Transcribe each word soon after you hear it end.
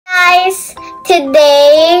guys!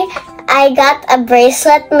 Today, I got a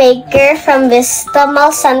bracelet maker from Vista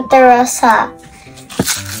Mall Santa Rosa.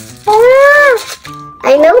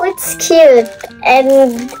 I know it's cute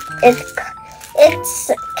and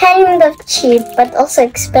it's kind of cheap but also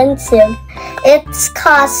expensive. It's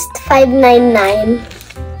cost $5.99.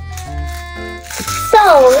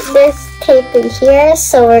 So, there's tape in here,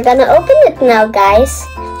 so we're gonna open it now, guys.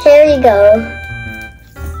 Here we go.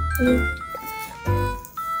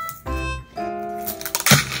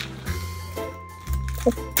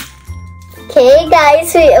 Okay,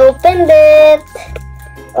 guys, we opened it.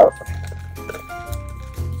 Oh.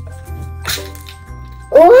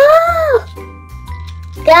 Wow!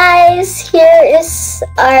 Guys, here is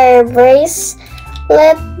our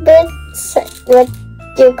bracelet bits. What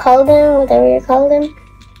you call them, whatever you call them.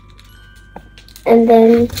 And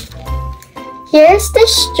then here's the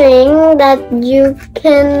string that you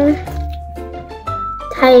can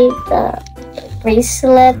tie the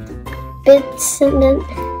bracelet bits, and then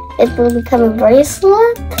it will become a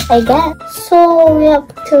bracelet, I guess. So we have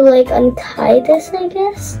to like untie this, I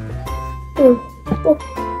guess. Oh.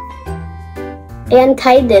 I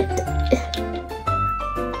untied it.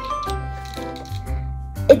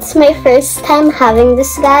 It's my first time having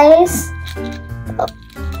this, guys.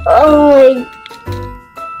 Oh my.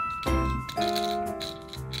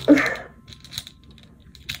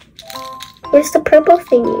 Where's the purple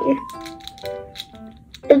thingy?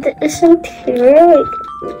 It isn't here. Wait,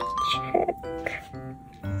 let me check.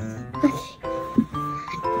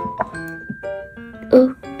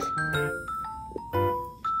 Okay.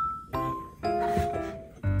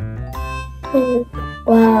 Oh,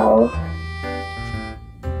 wow.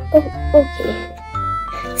 Oh, okay.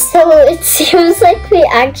 So it seems like we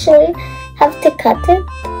actually have to cut it.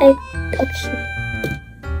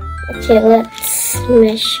 Okay, let's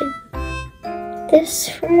measure this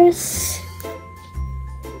first.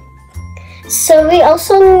 So we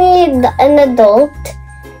also need an adult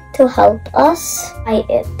to help us tie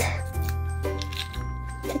it.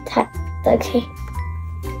 Okay.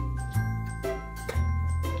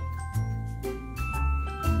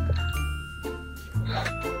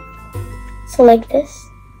 So like this.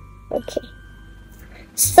 Okay.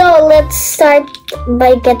 So let's start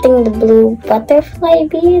by getting the blue butterfly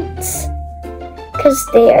beads because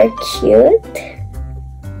they are cute.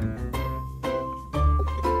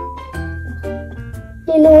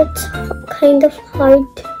 You know, it's kind of hard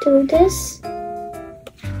to do this.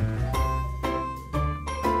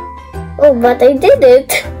 Oh, but I did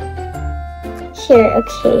it. Here,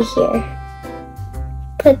 okay, here.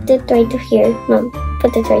 Put it right here. Mom,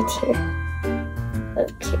 put it right here.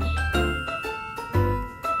 Okay.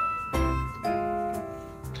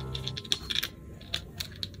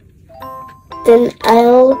 Then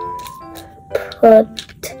I'll put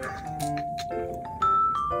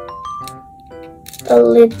a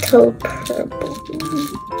little purple.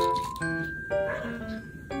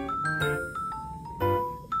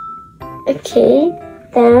 Okay,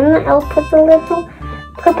 then I'll put a little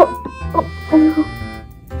purple. Oh no.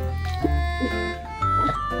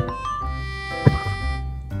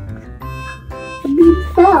 The bead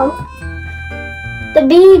fell. The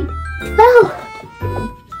bead fell.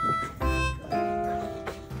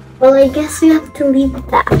 Well, I guess we have to leave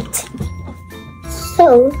that.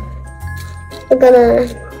 So, we're gonna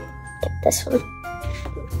get this one.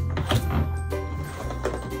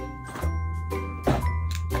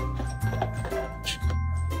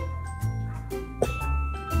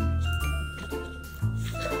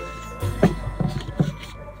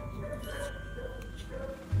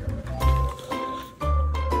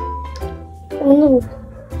 Oh no.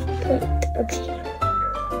 Wait, okay.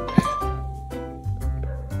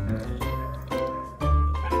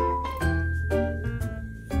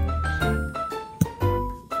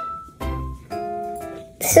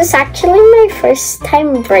 This is actually my first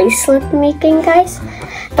time bracelet making, guys.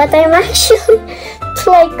 But I'm actually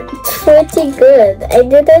like pretty good. I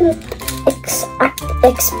didn't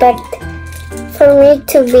expect for me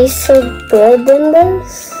to be so good in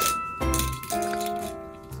this.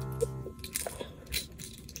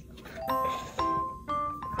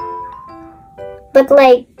 But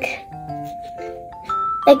like,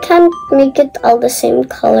 I can't make it all the same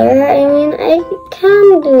color. I mean, I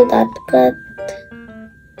can do that, but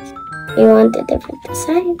you want a different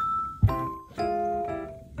design.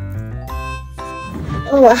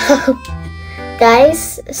 Oh wow.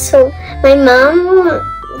 Guys, so my mom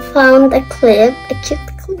found a clip, a cute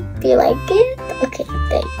clip. Do you like it? Okay,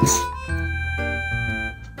 thanks.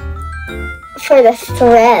 For the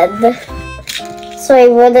thread, so I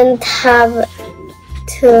wouldn't have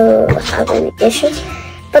to have any issues.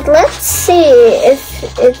 But let's see if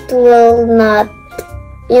it will not,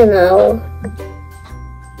 you know,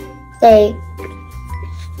 like,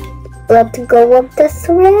 let go of the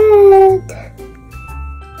thread.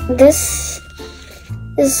 This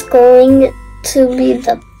is going to be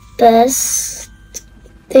the best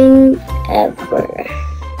thing ever.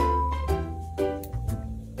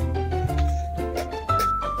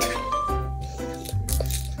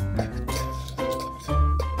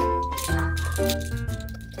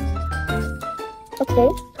 Okay,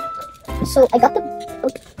 so I got the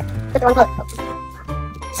wrong color.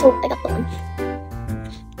 So I got the one.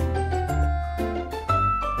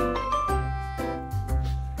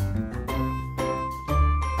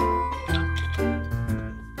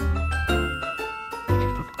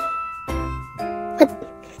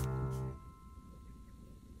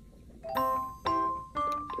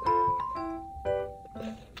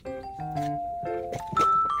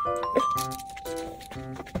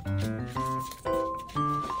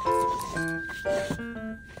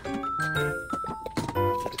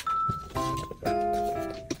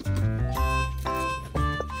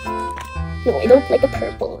 No, I don't like a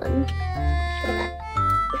purple one.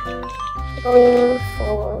 Going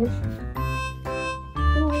for...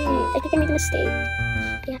 Oh wait, I think I made a mistake.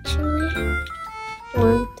 I actually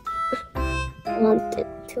want it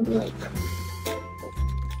to be like...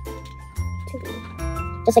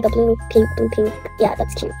 just like a blue, pink, blue, pink. Yeah,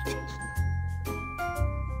 that's cute.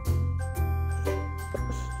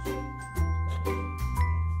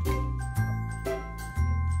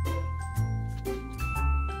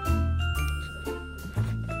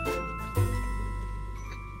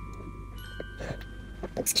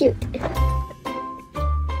 Looks cute.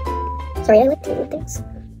 Sorry, I like little things.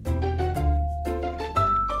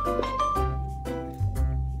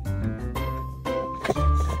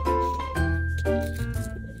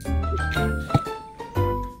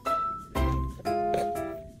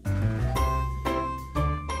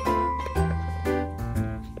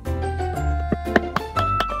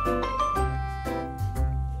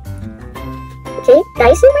 Okay,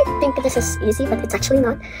 guys, you might think this is easy, but it's actually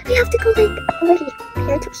not. We have to go like over here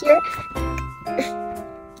to here.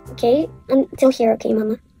 Okay, until here, okay,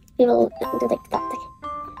 Mama. We will do like that.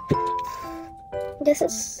 This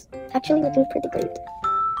is actually looking pretty great.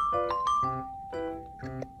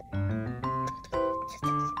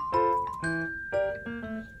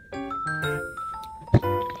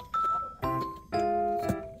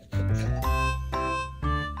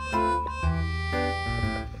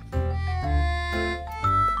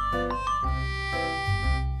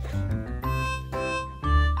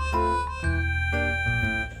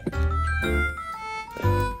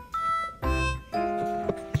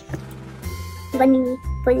 Bunny.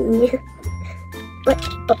 What?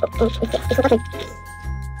 Oh,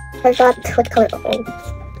 I forgot what color. Oh,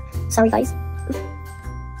 sorry, guys.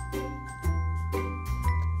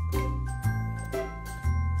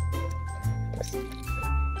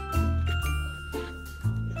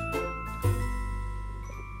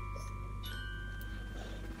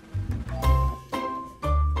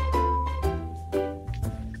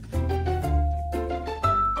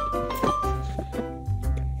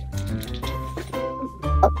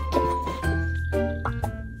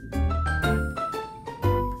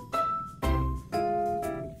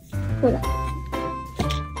 Oh.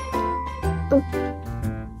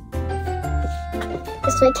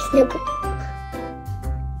 It's making it.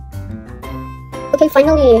 Okay,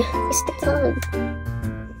 finally, we stick it on.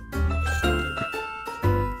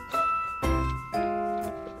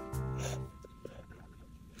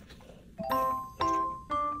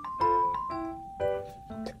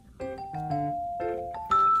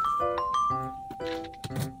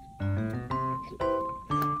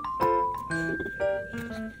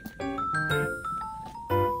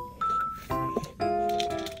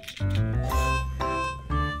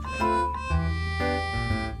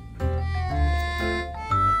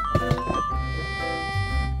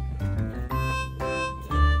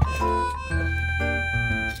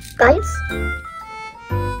 Guys,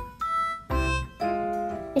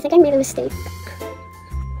 I think I made a mistake.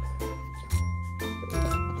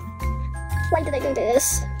 Why did I do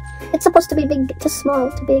this? It's supposed to be big to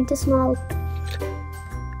small, to big to small.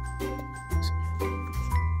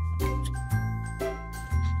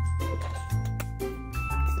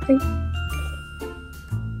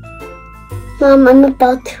 Mom, I'm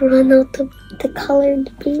about to run out of the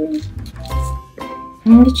colored bean.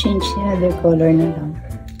 Hindi change the other color na lang.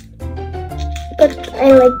 But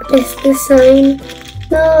I like this design.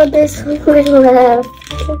 No, this one will left.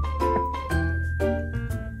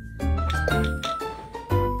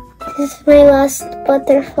 This is my last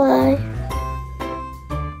butterfly.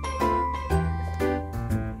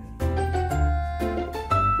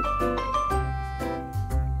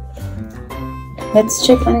 Let's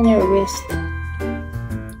check on your wrist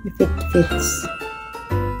if it fits.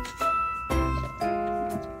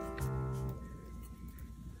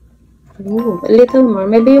 Ooh, a little more.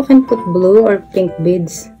 Maybe you can put blue or pink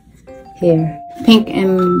beads here. Big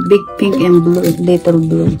pink and blue, little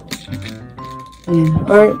blue.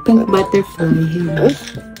 Yeah. Or pink butterfly here.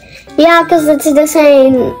 Yeah, because it's the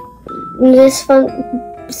same. This one,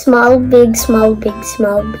 small, big, small, big,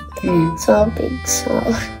 small, big, small, big,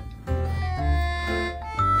 small.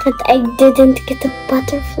 But I didn't get a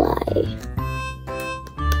butterfly.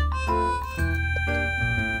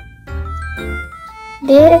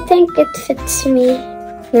 Do you think it fits me?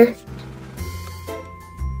 Nah.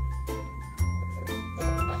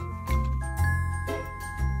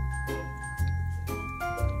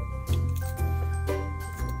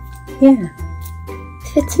 Yeah.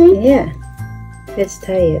 Fits me? Yeah. Let's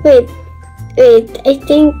tie it. Wait, I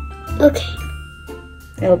think, okay.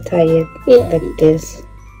 I'll tie it like this.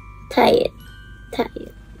 Tie it.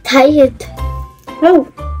 Oh!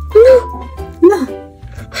 No!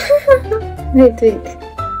 Wait.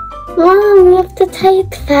 Mom, we have to tie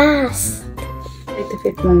it fast. Try to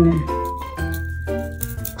fit muna.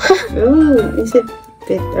 Oh, is it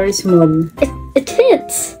fit or small? It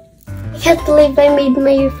fits. I can't believe I made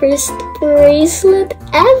my first bracelet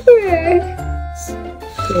ever.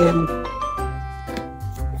 Yeah.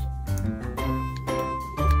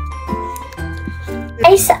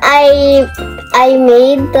 Guys, I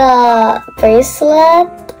made the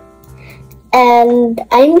bracelet and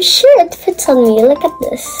I'm sure it fits on me. Look at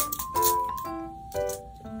this.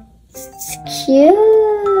 It's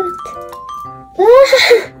cute.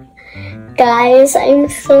 Guys, I'm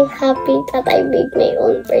so happy that I made my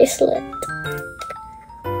own bracelet.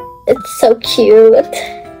 It's so cute.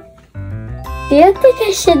 Do you think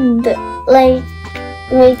I should like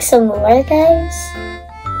make some more, guys?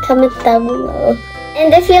 Comment down below.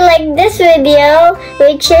 And if you like this video,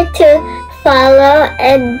 make sure to follow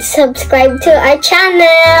and subscribe to our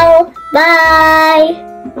channel. Bye!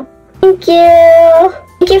 Thank you!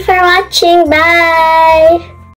 Thank you for watching. Bye!